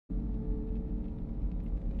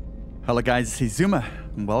Hello guys, this is Zuma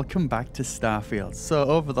and welcome back to Starfield. So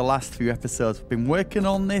over the last few episodes we've been working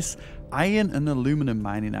on this iron and aluminum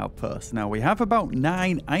mining outpost. Now we have about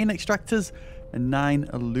 9 iron extractors and 9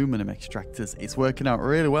 aluminum extractors. It's working out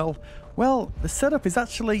really well. Well, the setup is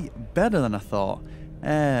actually better than I thought.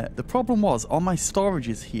 The problem was all my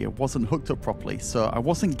storages here wasn't hooked up properly, so I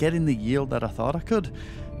wasn't getting the yield that I thought I could.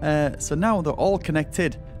 So now they're all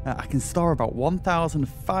connected. I can store about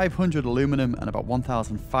 1,500 aluminum and about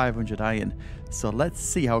 1,500 iron. So let's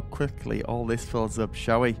see how quickly all this fills up,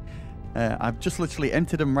 shall we? I've just literally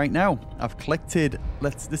emptied them right now. I've collected,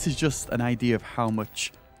 this is just an idea of how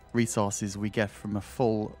much resources we get from a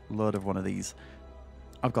full load of one of these.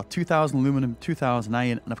 I've got 2,000 aluminum, 2,000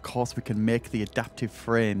 iron, and of course we can make the adaptive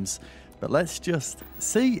frames. But let's just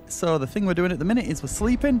see. So the thing we're doing at the minute is we're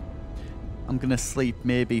sleeping. I'm going to sleep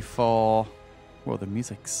maybe for... Well, the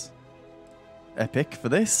music's epic for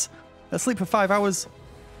this. Let's sleep for 5 hours.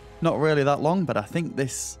 Not really that long, but I think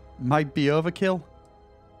this might be overkill.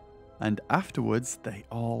 And afterwards, they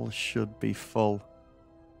all should be full.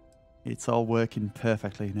 It's all working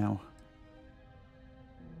perfectly now.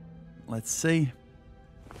 Let's see.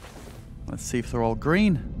 Let's see if they're all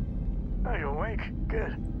green. Are you awake?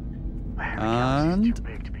 Good. And Too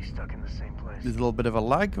big to be stuck in the same place. There's a little bit of a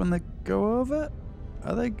lag when they go over.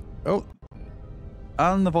 Are they? Oh.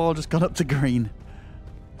 And they've all just gone up to green.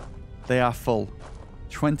 They are full.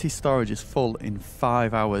 20 storage is full in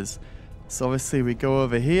 5 hours. So obviously we go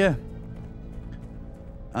over here.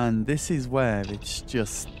 And this is where it's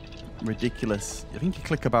just ridiculous. I think you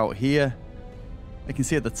click about here. I can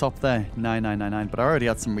see at the top there, 9999. But I already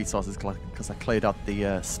had some resources because I cleared out the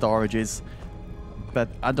storages. But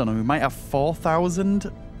I don't know, we might have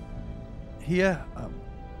 4,000 here.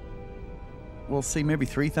 We'll see, maybe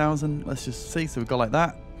 3,000. Let's just see. So we go like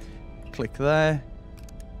that. Click there.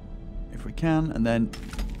 If we can, and then...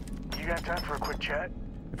 You got time for a quick chat?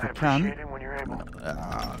 If we can. Appreciate it when you're able.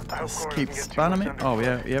 Let's keep spamming it. Oh,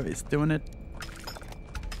 yeah, it's doing it.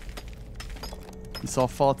 You saw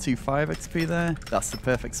 425 XP there. That's the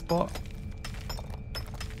perfect spot.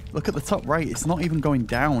 Look at the top right. It's not even going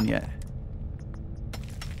down yet.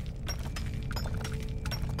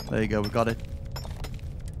 There you go. We got it.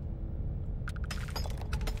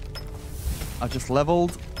 I just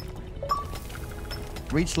leveled.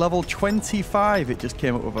 Reached level 25. It just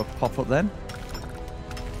came up with a pop-up then.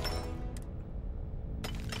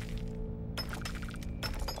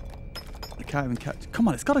 I can't even catch. Come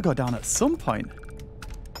on, it's got to go down at some point.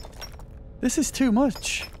 This is too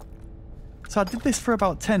much. So I did this for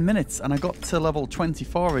about 10 minutes and I got to level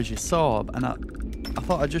 24 as you saw. And I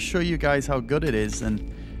thought I'd just show you guys how good it is.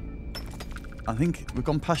 And I think we've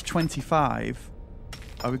gone past 25.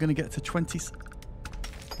 Are we going to get to 20?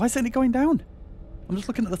 Why isn't it going down? I'm just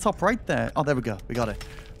looking at the top right there. Oh, there we go. We got it.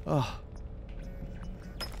 Oh.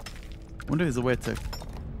 I wonder if there's a way to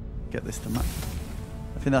get this to match.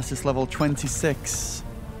 I think that's just level 26.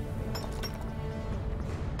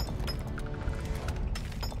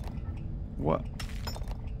 What?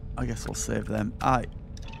 I guess we'll save them. I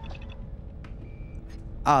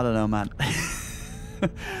don't know, man.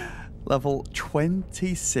 Level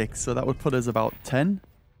 26. So that would put us about 10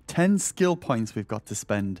 skill points we've got to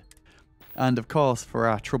spend. And of course, for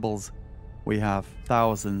our troubles, we have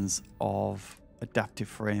thousands of adaptive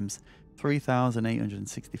frames.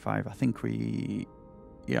 3,865. I think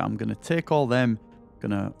I'm going to take all them.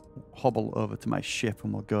 Going to hobble over to my ship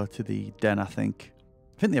and we'll go to the den, I think.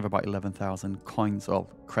 I think they have about 11,000 coins or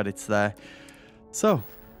credits there. So,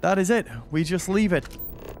 that is it. We just leave it.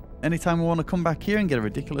 Anytime we want to come back here and get a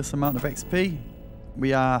ridiculous amount of XP,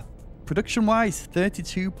 we are, production-wise,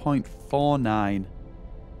 32.49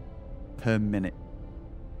 per minute.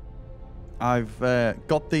 I've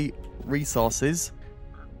got the resources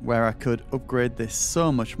where I could upgrade this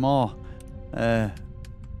so much more.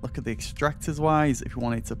 Look at the extractors-wise. If you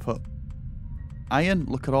wanted to put iron,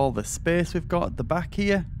 look at all the space we've got at the back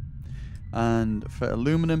here. And for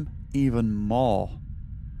aluminum, even more.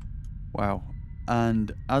 Wow.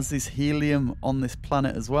 And as there's helium on this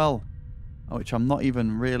planet as well, which I'm not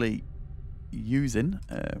even really using,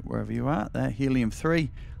 wherever you are, there, helium-3,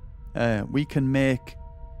 we can make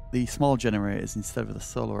the small generators instead of the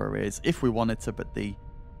solar arrays if we wanted to, but the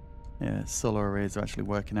solar arrays are actually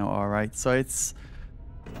working out alright. So it's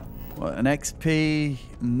what, an XP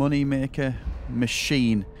money maker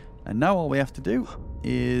machine. And now all we have to do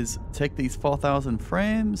is take these 4,000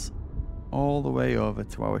 frames all the way over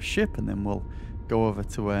to our ship, and then we'll go over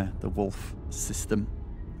to the wolf system,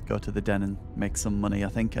 go to the den and make some money, I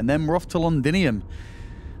think. And then we're off to Londinium,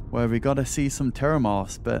 where we got to see some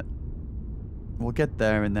terramorphs, but we'll get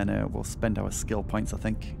there and then we'll spend our skill points, I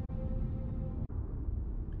think.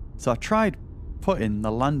 So I tried putting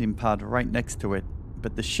the landing pad right next to it,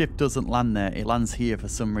 but the ship doesn't land there. It lands here for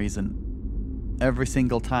some reason. Every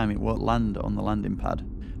single time it won't land on the landing pad.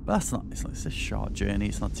 But that's not, it's a short journey,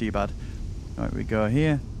 it's not too bad. Alright, we go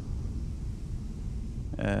here.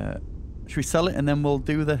 Should we sell it and then we'll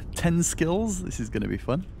do the 10 skills? This is going to be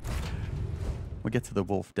fun. We'll get to the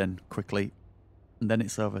wolf den quickly. And then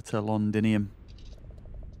it's over to Londinium.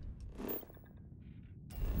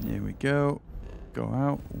 Here we go. Go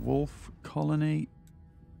out. Wolf colony.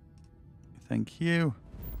 Thank you.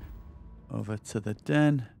 Over to the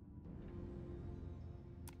den.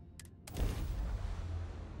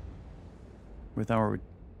 With our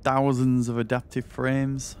thousands of adaptive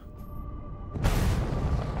frames. I'll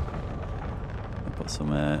put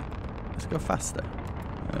some, let's go faster.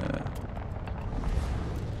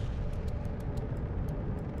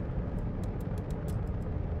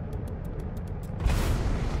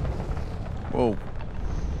 Whoa.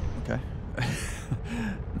 Okay.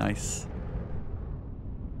 Nice.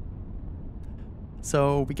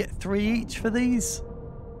 So we get 3 each for these.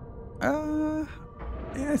 Yeah,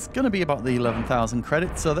 it's gonna be about the 11,000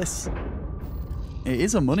 credits. So this, it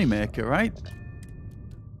is a moneymaker, right?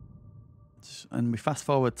 And we fast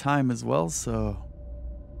forward time as well, so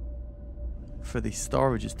for the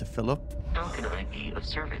storages to fill up. How can I be of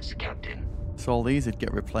service, Captain? So all these would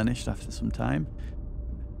get replenished after some time.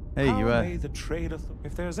 Hey, How you may the trade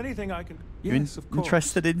if there's anything I can... Yes, of course.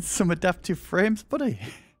 Interested in some adaptive frames, buddy?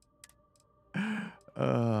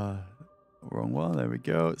 Wrong one. There we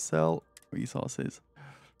go. Sell resources.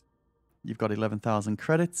 You've got 11,000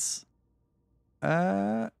 credits.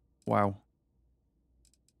 Wow.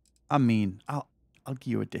 I mean, I'll give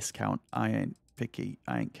you a discount. I ain't picky.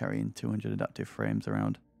 I ain't carrying 200 adaptive frames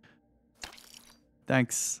around.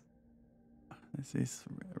 Thanks. This is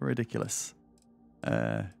ridiculous.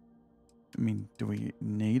 I mean, do we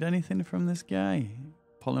need anything from this guy?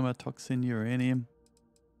 Polymer, toxin, uranium.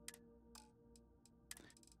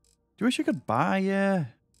 Do you wish you could buy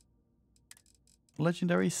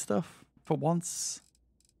legendary stuff for once?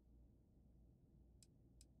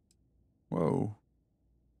 Whoa.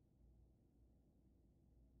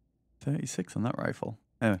 36 on that rifle.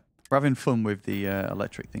 Anyway, we're having fun with the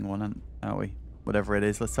electric thing one, aren't we? Whatever it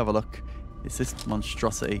is, let's have a look. It's this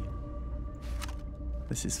monstrosity.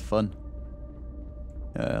 This is fun.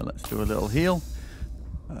 Let's do a little heal.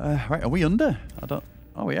 Right, are we under? I don't...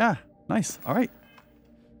 Oh, we are. Nice. All right.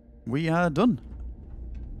 We are done.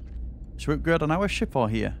 Should we upgrade on our ship or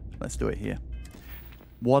here? Let's do it here.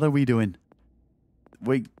 What are we doing?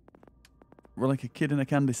 We're like a kid in a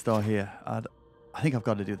candy store here. I think I've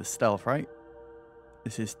got to do the stealth, right?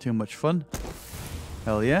 This is too much fun.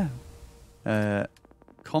 Hell yeah.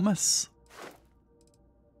 Commerce.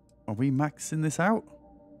 Are we maxing this out?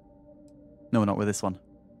 No, we're not with this one.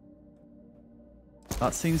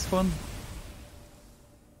 That seems fun.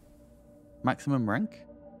 Maximum rank?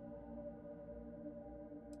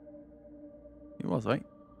 It was, right?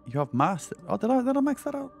 You have master. Oh, did I max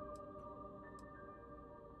that out?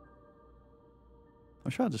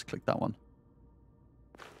 I'm sure I just clicked that one.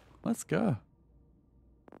 Let's go.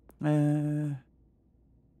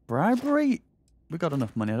 Bribery? We got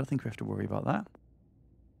enough money. I don't think we have to worry about that.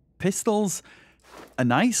 Pistols are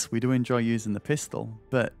nice. We do enjoy using the pistol,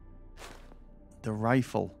 but the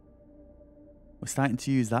rifle, we're starting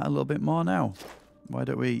to use that a little bit more now. Why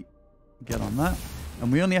don't we get on that?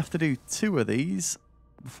 And we only have to do 2 of these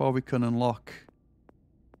before we can unlock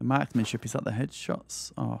the marksmanship. Is that the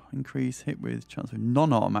headshots? Oh, increase hit with chance with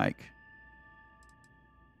non-automatic.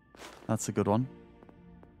 That's a good one.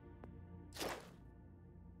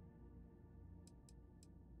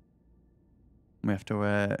 We have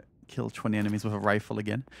to kill 20 enemies with a rifle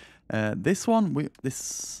again. This one, we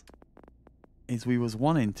was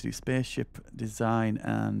wanting to do spaceship design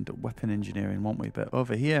and weapon engineering, weren't we? But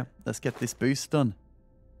over here, let's get this boost done.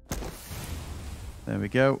 There we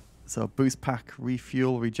go. So boost pack,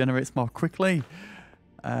 refuel, regenerates more quickly.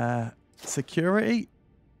 Security.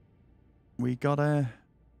 We got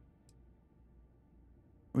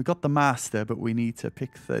the master, but we need to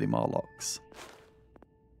pick 30 more locks.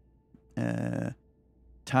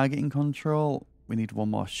 Targeting control. We need 1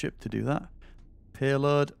 more ship to do that.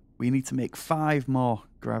 Payload. We need to make 5 more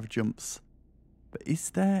grav jumps. But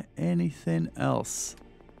is there anything else?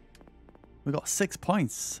 We got 6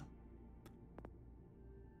 points.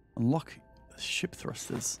 Unlock ship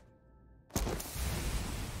thrusters.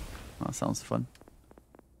 That sounds fun.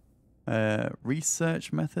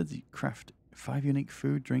 Research methods. You craft 5 unique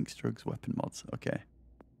food, drinks, drugs, weapon mods. Okay.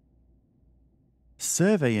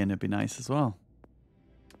 Surveying would be nice as well.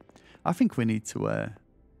 I think we need to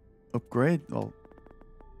upgrade. Well,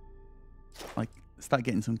 like, start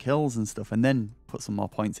getting some kills and stuff, and then put some more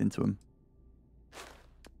points into them.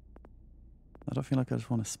 I don't feel like I just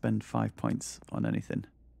want to spend 5 points on anything.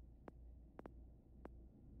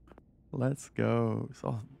 Let's go. So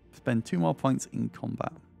I'll spend 2 more points in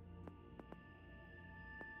combat.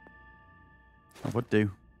 I would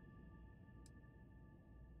do.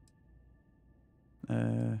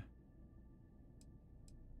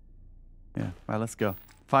 Yeah, right, let's go.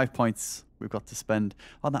 5 points we've got to spend.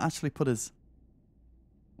 Oh, that actually put us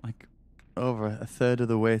like over a third of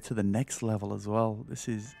the way to the next level as well. This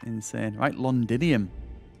is insane. Right, Londinium.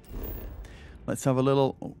 Let's have a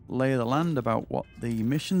little lay of the land about what the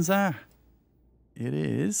missions are. It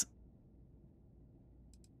is...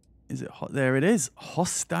 Is it there it is.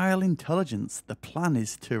 Hostile intelligence. The plan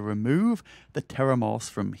is to remove the terramorphs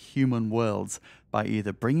from human worlds by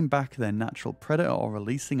either bringing back their natural predator or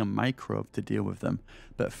releasing a microbe to deal with them.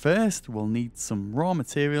 But first, we'll need some raw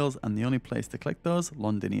materials, and the only place to collect those,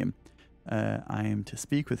 Londinium. I am to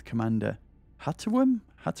speak with Commander Hatum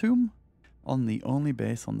on the only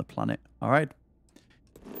base on the planet. All right.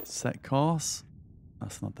 Set course.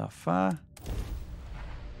 That's not that far.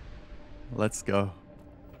 Let's go.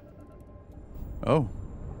 Oh.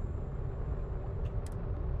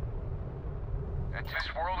 This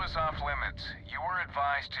world is off limits. You were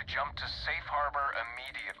advised to jump to safe harbor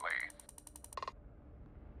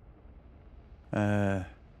immediately.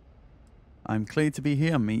 I'm cleared to be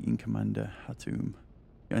here. Meeting Commander Hatum.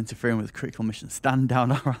 You're interfering with critical mission. Stand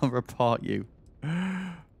down or I'll report you.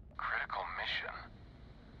 Critical mission?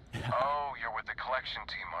 Oh, you're with the collection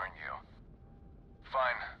team, aren't you?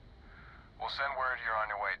 Fine. We'll send word you're on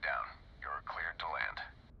your way down. You're cleared to land.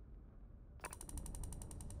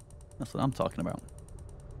 That's what I'm talking about.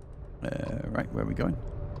 Right, where are we going?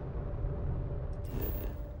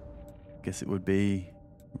 Guess it would be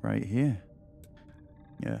right here.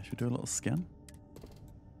 Yeah, should we do a little scan?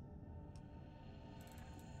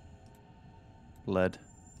 Lead.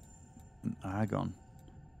 And argon.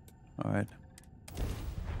 Alright.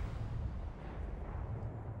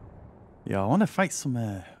 Yeah, I want to fight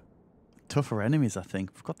some tougher enemies, I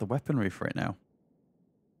think. We've got the weaponry for it now.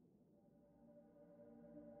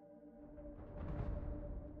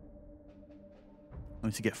 I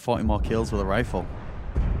need to get 40 more kills with a rifle.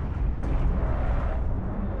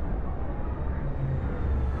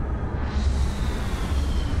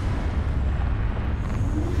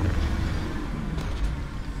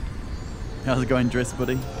 How's it going, Driss,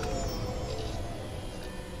 buddy?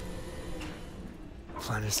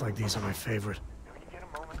 Planets like these are my favorite. Can we get a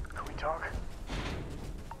moment? Can we talk?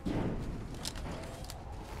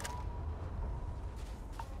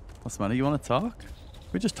 What's the matter? You want to talk?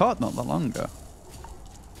 We just talked not that long ago.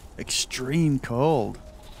 Extreme cold.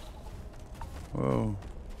 Whoa.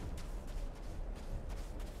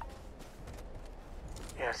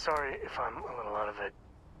 Yeah, sorry if I'm a little out of it.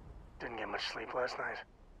 Didn't get much sleep last night.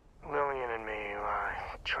 Lillian and me, I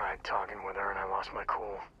tried talking with her and I lost my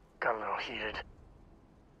cool. Got a little heated.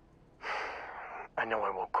 I know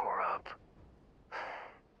I woke Cora up.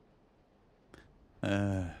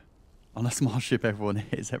 On a small ship, everyone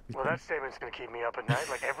hears everything. Well, that statement's gonna keep me up at night.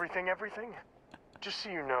 Like everything? Just so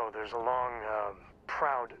you know, there's a long,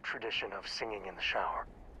 proud tradition of singing in the shower.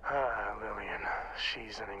 Lillian,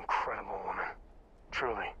 she's an incredible woman.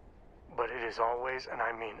 Truly. But it is always, and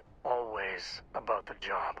I mean always, about the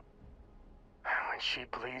job. When she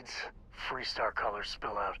bleeds, Freestar colors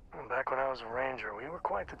spill out. And back when I was a ranger, we were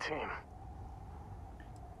quite the team.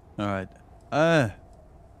 Alright. I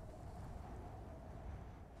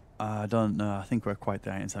don't know. I think we're quite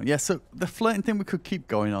there in time. Yeah, so the flirting thing, we could keep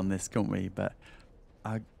going on this, couldn't we? But,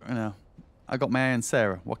 I got my eye on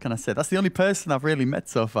Sarah. What can I say? That's the only person I've really met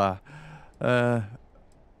so far.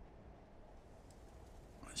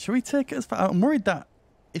 Should we take it as far? I'm worried that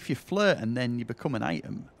if you flirt and then you become an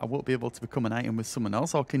item, I won't be able to become an item with someone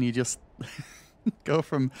else. Or can you just go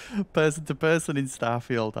from person to person in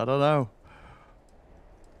Starfield? I don't know.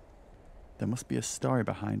 There must be a story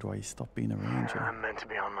behind why you stopped being a ranger. I'm meant to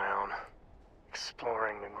be on my own,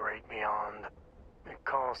 exploring the great beyond. It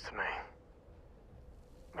calls to me.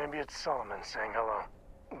 Maybe it's Solomon saying hello.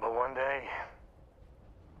 But one day,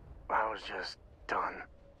 I was just done.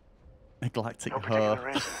 Galactic no particular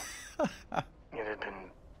reason. It had been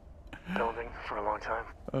building for a long time.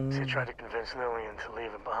 So I tried to convince Lillian to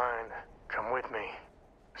leave it behind. Come with me.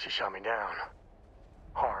 She shot me down.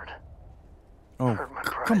 Hard. Oh, Hurt my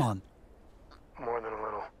pride. come on. More than a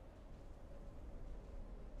little.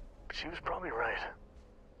 But she was probably right.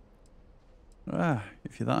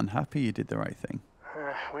 If you're that unhappy, you did the right thing.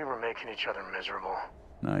 We were making each other miserable.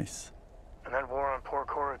 Nice. And that war on poor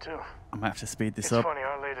Cora, too. I might have to speed this It's up. funny,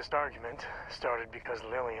 our latest argument started because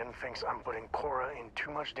Lillian thinks I'm putting Cora in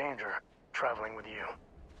too much danger traveling with you.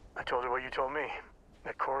 I told her what you told me,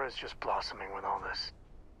 that Cora is just blossoming with all this.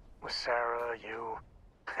 With Sarah, you,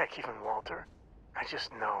 heck, even Walter. I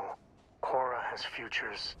just know Cora has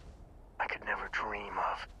futures I could never dream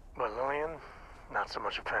of. But Lillian, not so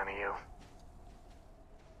much a fan of you.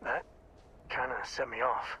 That kind of set me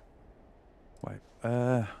off. Wait,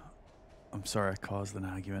 I'm sorry I caused an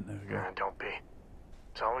argument. There we go. Yeah, don't be.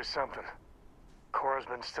 It's always something. Cora's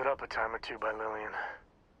been stood up a time or two by Lillian.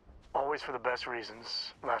 Always for the best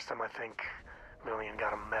reasons. Last time I think Lillian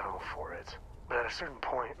got a medal for it. But at a certain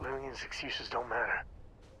point, Lillian's excuses don't matter.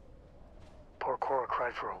 Poor Cora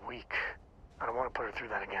cried for a week. I don't want to put her through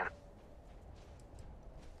that again.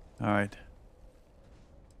 Alright.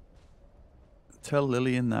 Tell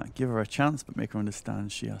Lillian that. Give her a chance, but make her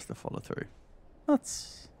understand she has to follow through.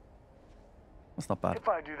 That's not bad. If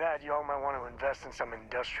I do that, y'all might want to invest in some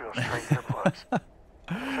industrial strength earplugs.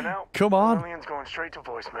 For now, Come on. Lillian's going straight to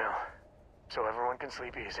voicemail. So everyone can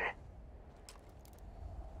sleep easy.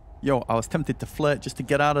 Yo, I was tempted to flirt just to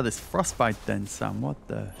get out of this frostbite then, Sam. What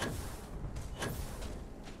the...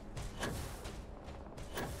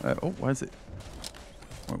 oh, why is it...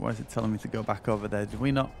 Why is it telling me to go back over there? Did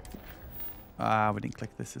we not... Ah, we didn't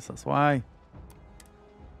click this. That's why.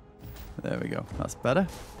 There we go. That's better.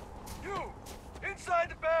 You!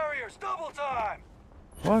 Inside the barriers! Double time!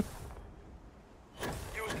 What?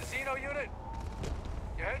 You with the Xeno unit?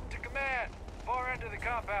 You're heading to command. Far end of the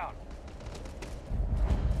compound.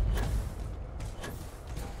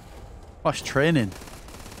 Watch training.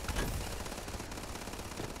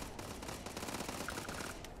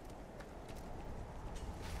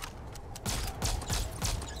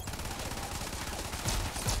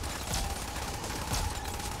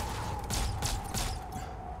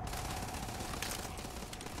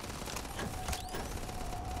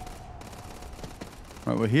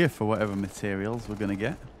 Right, we're here for whatever materials we're gonna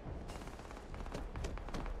get.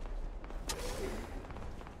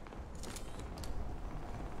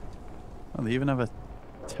 Oh, they even have a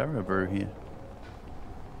Terror Brew here.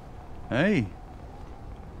 Hey!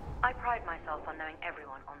 I pride myself on knowing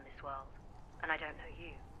everyone on this world, and I don't know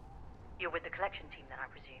you. You're with the collection team then, I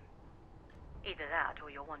presume. Either that, or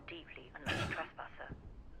you're one deeply unlucky trespasser.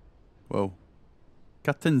 Whoa.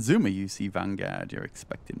 Captain Zuma, you see Vanguard, you're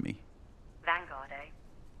expecting me. Vanguard, eh?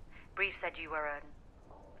 Brief said you were an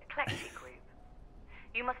eclectic group.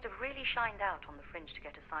 You must have really shined out on the fringe to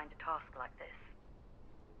get assigned a task like this.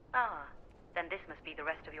 Ah, then this must be the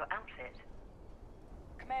rest of your outfit.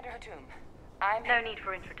 Commander Hatum, I'm... No need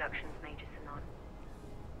for introductions, Major Sinon.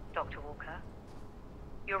 Dr. Walker,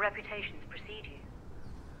 your reputations precede you,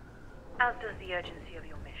 as does the urgency of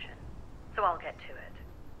your mission, so I'll get to it.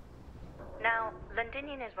 Now,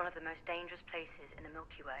 Londinian is one of the most dangerous places in the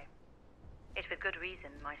Milky Way. It's with good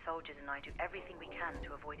reason my soldiers and I do everything we can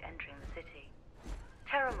to avoid entering the city.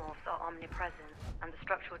 Terramorphs are omnipresent, and the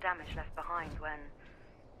structural damage left behind when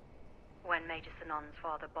Major Sinon's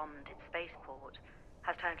father bombed its spaceport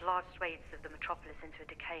has turned large swathes of the metropolis into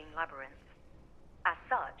a decaying labyrinth. As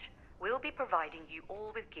such, we'll be providing you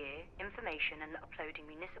all with gear, information, and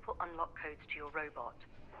uploading municipal unlock codes to your robot.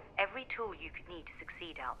 Every tool you could need to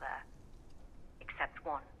succeed out there. Except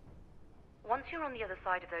one. Once you're on the other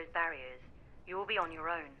side of those barriers, you will be on your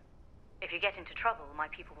own. If you get into trouble, my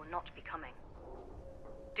people will not be coming.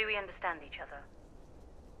 Do we understand each other?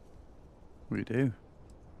 We do.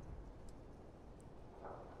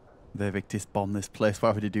 The Victis bomb this place.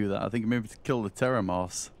 Why would he do that? I think maybe to kill the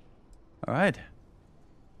Terramorphs. Alright.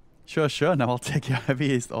 Sure. Now I'll take your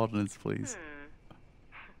heaviest ordnance, please.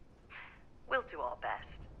 We'll do our best.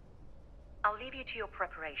 I'll leave you to your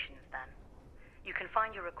preparations then. You can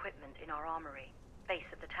find your equipment in our armory, base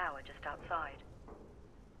of the tower just outside.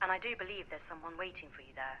 And I do believe there's someone waiting for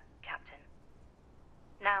you there, Captain.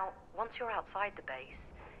 Now, once you're outside the base,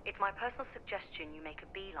 it's my personal suggestion you make a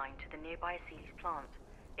beeline to the nearby Aceles plant.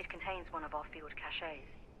 It contains one of our field caches.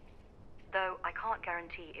 Though I can't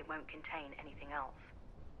guarantee it won't contain anything else.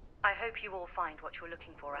 I hope you all find what you're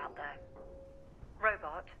looking for out there.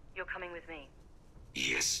 Robot, you're coming with me.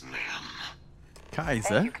 Yes, ma'am. Kaiser?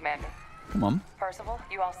 Thank you, Commander. Come on. Percival,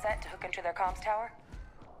 you all set to hook into their comms tower?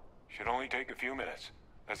 Should only take a few minutes.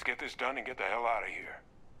 Let's get this done and get the hell out of here.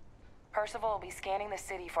 Percival will be scanning the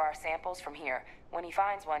city for our samples from here. When he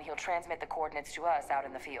finds one, he'll transmit the coordinates to us out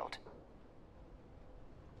in the field.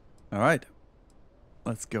 Alright.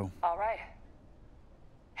 Let's go. All right.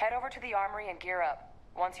 Head over to the armory and gear up.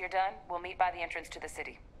 Once you're done, we'll meet by the entrance to the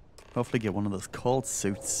city. Hopefully get one of those cold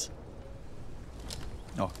suits.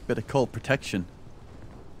 Oh, bit of cold protection.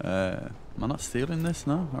 Am I not stealing this?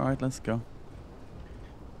 No? Alright, let's go.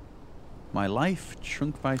 My life,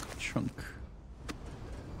 chunk by chunk.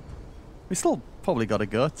 We still probably got to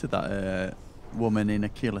go to that woman in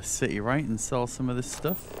Aquila City, right? And sell some of this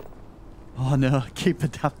stuff. Oh no, keep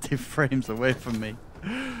adaptive frames away from me.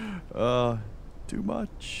 Too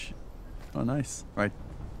much. Oh, nice. Right.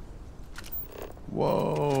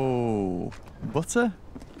 Whoa. Butter?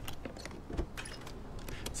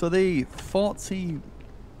 So the 40mm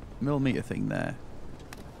thing there.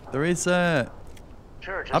 There is a...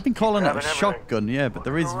 Sure, I've been calling it a everything. shotgun, yeah, but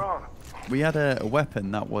there What's is... going wrong? We had a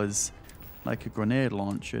weapon that was like a grenade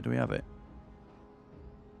launcher. Do we have it?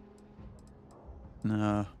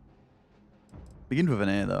 No. Begins with an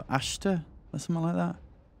A though. Ashta or something like that.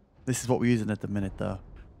 This is what we're using at the minute though.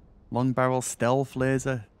 Long barrel stealth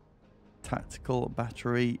laser. Tactical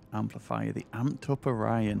battery amplifier. The amped up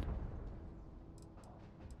Orion.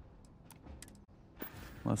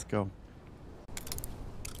 Let's go.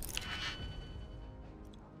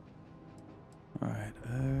 Alright.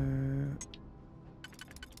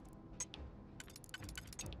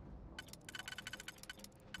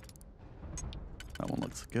 That one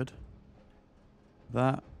looks good.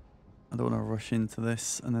 That. I don't want to rush into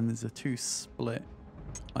this. And then there's a 2 split.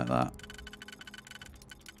 Like that.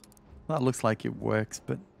 That looks like it works,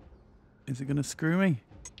 but is it going to screw me?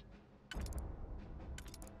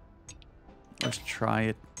 Let's try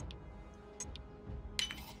it.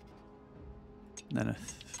 And then a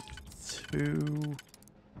 2.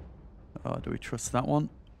 Oh, do we trust that one?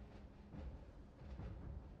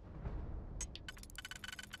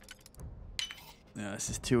 Yeah, this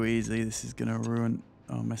is too easy. This is gonna ruin...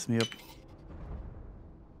 Oh, mess me up.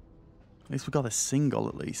 At least we got a single,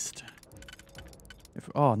 at least.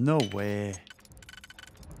 Oh, no way.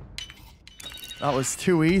 That was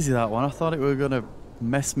too easy, that one. I thought it were gonna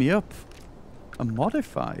mess me up. A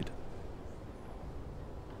modified.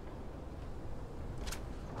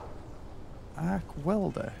 Arc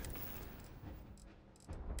welder.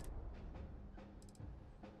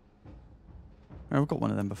 Oh, we've got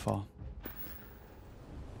one of them before.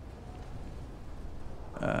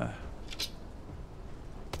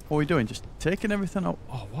 What are we doing? Just taking everything out?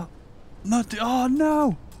 Oh, what? No, oh,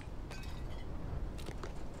 no!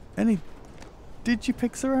 Any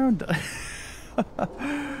digipics around?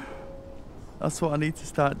 That's what I need to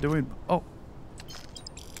start doing. Oh.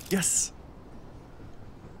 Yes!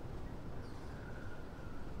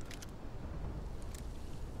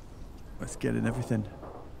 Let's get in everything.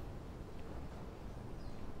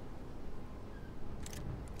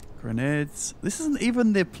 Grenades. This isn't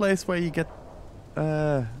even the place where you get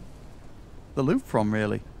the loot from,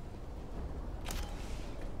 really.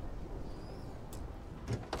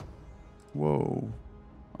 Whoa.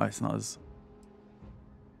 Oh, it's not as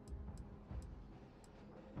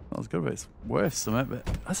good, but it's worth something. But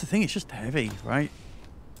that's the thing, it's just heavy, right?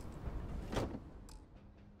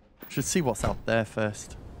 Should see what's out there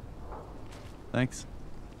first. Thanks.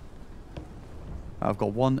 I've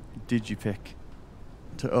got 1 digipick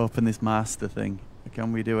to open this master thing.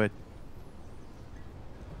 Can we do it?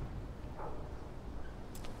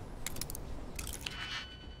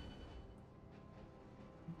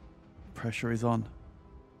 Pressure is on.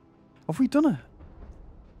 Have we done a...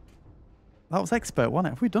 That was expert, wasn't it?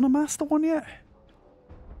 Have we done a master one yet?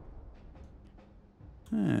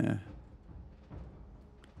 Yeah.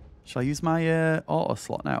 Shall I use my auto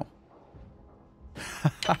slot now?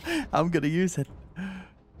 I'm going to use it.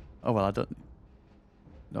 Oh, well, I don't...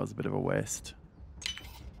 That was a bit of a waste. Can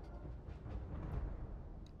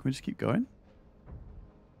we just keep going?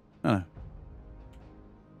 Oh.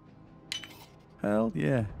 Hell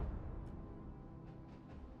yeah.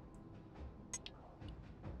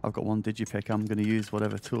 I've got 1 digipick. I'm going to use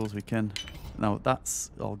whatever tools we can. Now, that's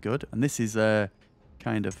all good. And this is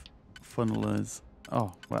kind of funnelers.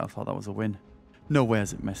 Oh, well, I thought that was a win. No way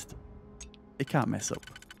has it messed. It can't mess up.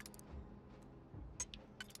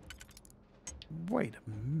 Wait a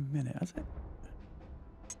minute, has it?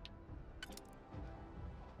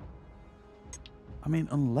 I mean,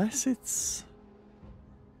 unless it's...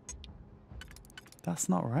 That's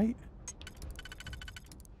not right.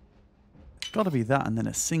 It's got to be that and then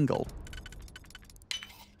a single.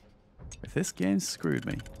 If this game screwed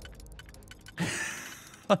me...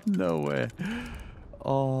 No way.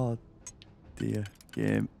 Oh, dear.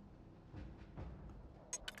 Game.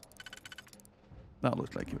 That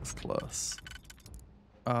looked like it was close.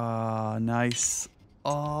 Ah, nice.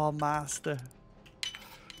 Oh, master.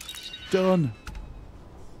 Done.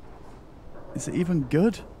 Is it even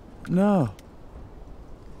good? No.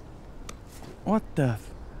 What the f...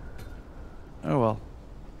 Oh, well.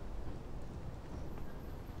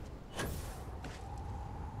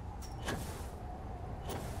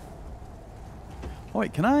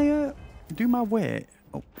 Wait, can I do my weight?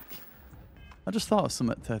 Oh, I just thought of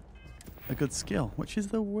something to a good skill. Which is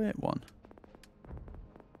the weight one?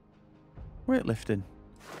 Weightlifting.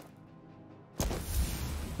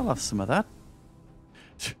 I'll have some of that.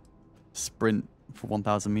 Sprint for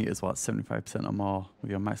 1,000 meters, what, 75% or more with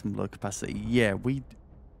your maximum load capacity. Yeah,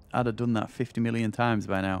 I'd have done that 50 million times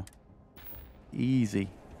by now. Easy.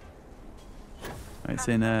 Right, it's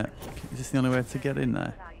in, is this the only way to get in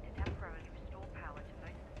there?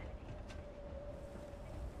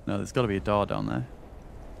 No, there's got to be a door down there.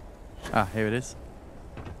 Ah, here it is.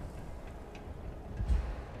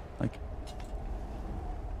 Like,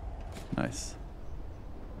 nice.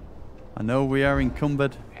 I know we are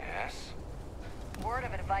encumbered. Yes? Word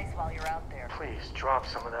of advice while you're out there. Please, drop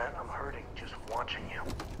some of that. I'm hurting just watching you.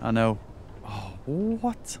 I know. Oh,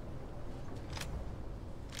 what?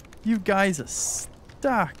 You guys are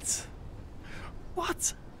stacked.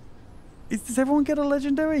 What? Does everyone get a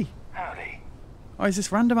legendary? Howdy. Or is this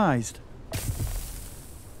randomized?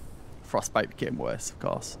 Frostbite became worse, of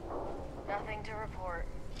course. Nothing to report.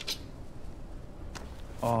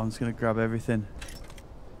 Oh, I'm just going to grab everything.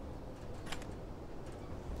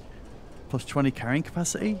 Plus 20 carrying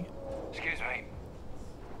capacity? Excuse me.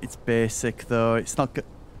 It's basic, though. It's not good.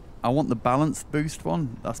 I want the balanced boost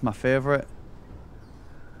one. That's my favourite.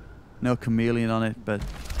 No chameleon on it, but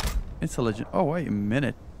it's a legend. Oh, wait a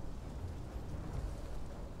minute.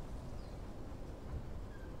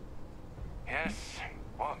 Yes?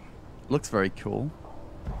 What? Looks very cool.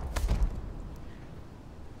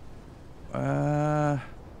 They're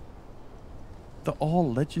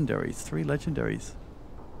all legendaries. 3 legendaries.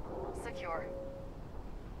 Secure.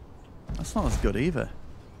 That's not as good either.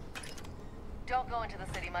 Don't go into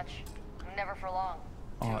the city much. Never for long.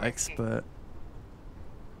 Too Oh, risky. expert.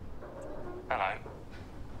 Hello.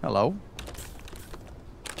 Hello.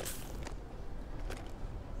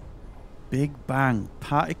 Big Bang.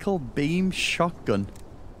 Particle beam shotgun.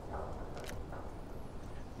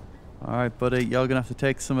 Alright, buddy. You're going to have to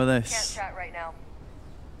take some of Can't this. chat right now.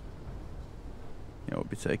 Yeah, we'll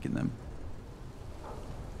be taking them.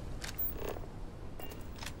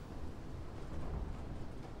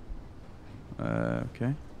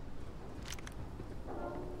 Okay.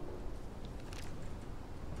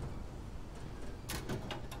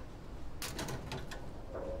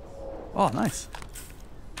 Oh, nice.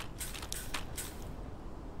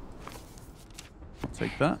 I'll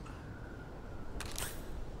take that.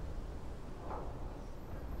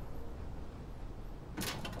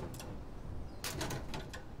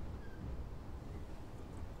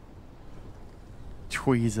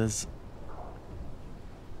 Tweezers.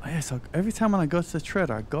 Oh, yeah, so every time when I go to the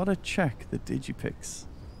trader, I gotta check the digipix.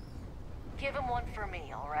 Give him one for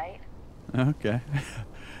me, alright? Okay.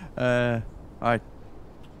 Alright.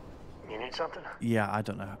 You need something? Yeah, I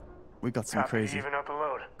don't know. We got some Happy to crazy, even up the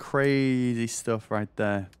load. crazy stuff right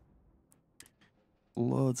there.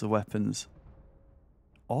 Loads of weapons.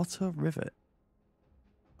 Auto rivet.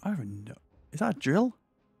 I don't know. Is that a drill?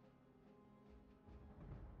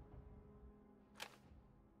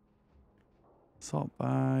 Sort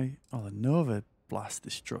by. Oh, the Nova Blast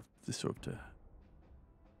Disruptor.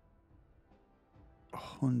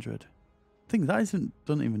 100. I think that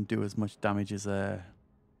doesn't even do as much damage as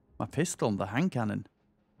my pistol, the hand cannon.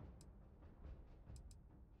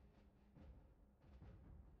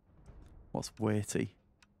 What's weighty?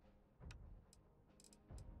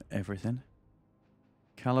 Everything.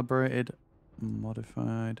 Calibrated,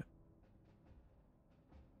 modified.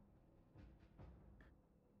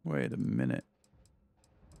 Wait a minute.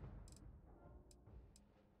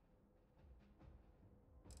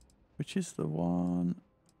 Which is the one?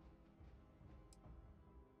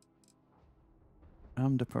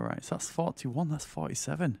 Amdaparites. That's 41. That's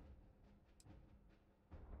 47.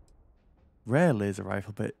 Rare laser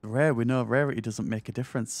rifle, but rare, we know rarity doesn't make a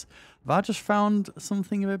difference. Have I just found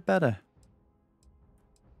something a bit better?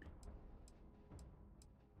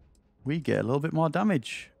 We get a little bit more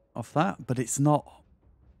damage off that, but it's not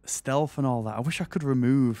stealth and all that. I wish I could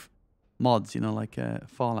remove mods, you know, like a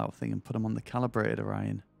Fallout thing and put them on the calibrated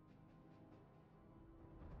Orion.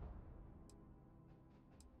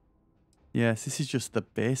 Yes, this is just the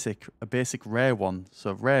a basic rare one.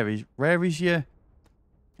 So rare is your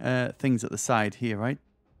things at the side here, right?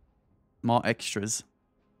 More extras.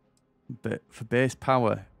 But for base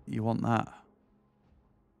power, you want that.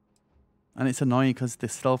 And it's annoying because the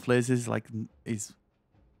stealth laser is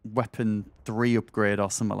weapon 3 upgrade or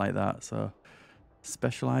something like that. So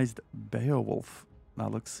specialized Beowulf.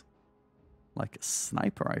 That looks like a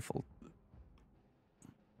sniper rifle.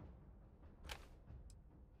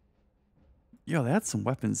 Yo, they had some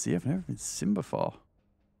weapons you haven't ever seen before.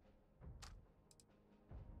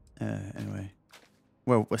 Anyway.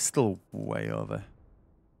 Well, we're still way over.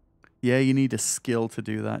 Yeah, you need a skill to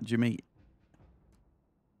do that, Jimmy.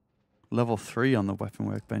 Level 3 on the weapon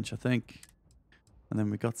workbench, I think. And then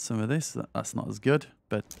we got some of this. That's not as good,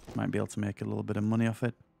 but might be able to make a little bit of money off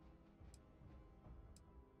it.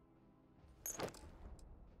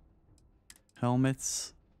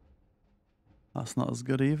 Helmets. That's not as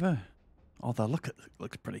good either. Oh, that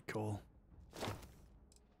looks pretty cool.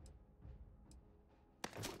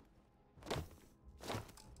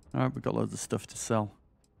 Alright, we've got loads of stuff to sell.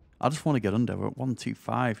 I just want to get under. We're at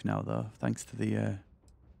 125 now, though, thanks to the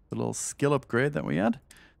little skill upgrade that we had.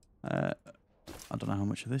 I don't know how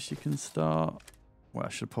much of this you can start. Well, I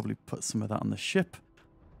should probably put some of that on the ship.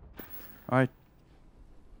 Alright.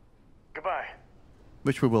 Goodbye.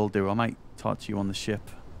 Which we will do. I might talk to you on the ship.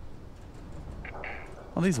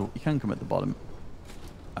 Oh, you can come at the bottom.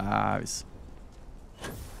 I was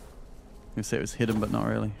gonna say it was hidden, but not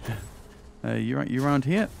really. You around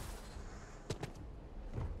here?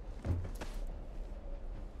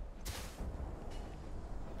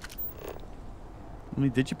 How many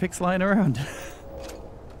digipicks lying around?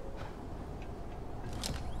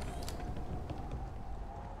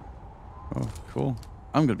 Oh, cool.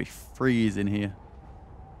 I'm gonna be freezing here.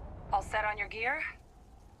 All set on your gear?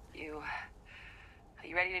 Are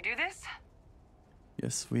you ready to do this?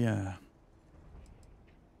 Yes, we are.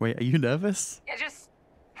 Wait, are you nervous? Yeah, just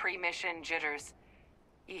pre-mission jitters.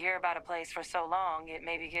 You hear about a place for so long, it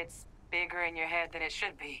maybe gets bigger in your head than it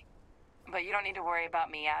should be. But you don't need to worry about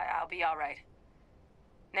me. I'll be all right.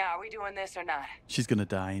 Now, are we doing this or not? She's gonna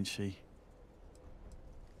die, ain't she?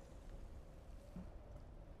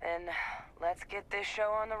 Then let's get this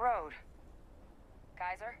show on the road.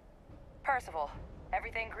 Kaiser? Percival,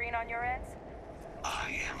 everything green on your ends?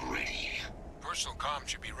 I am ready. Personal comm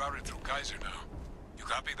should be routed through Kaiser now. You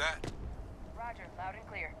copy that? Roger, loud and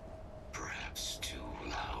clear. Perhaps too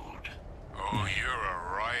loud. Oh, you're a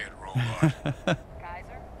riot robot.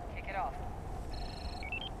 Kaiser, kick it off.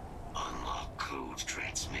 Unlock code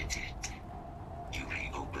transmitted. You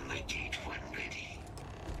may open the gate when ready.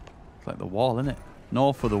 It's like the wall, isn't it?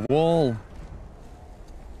 No, for the wall.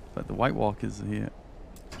 It's like the White Walkers are here.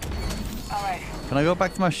 All right. Can I go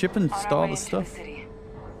back to my ship and On our store way the into stuff? city.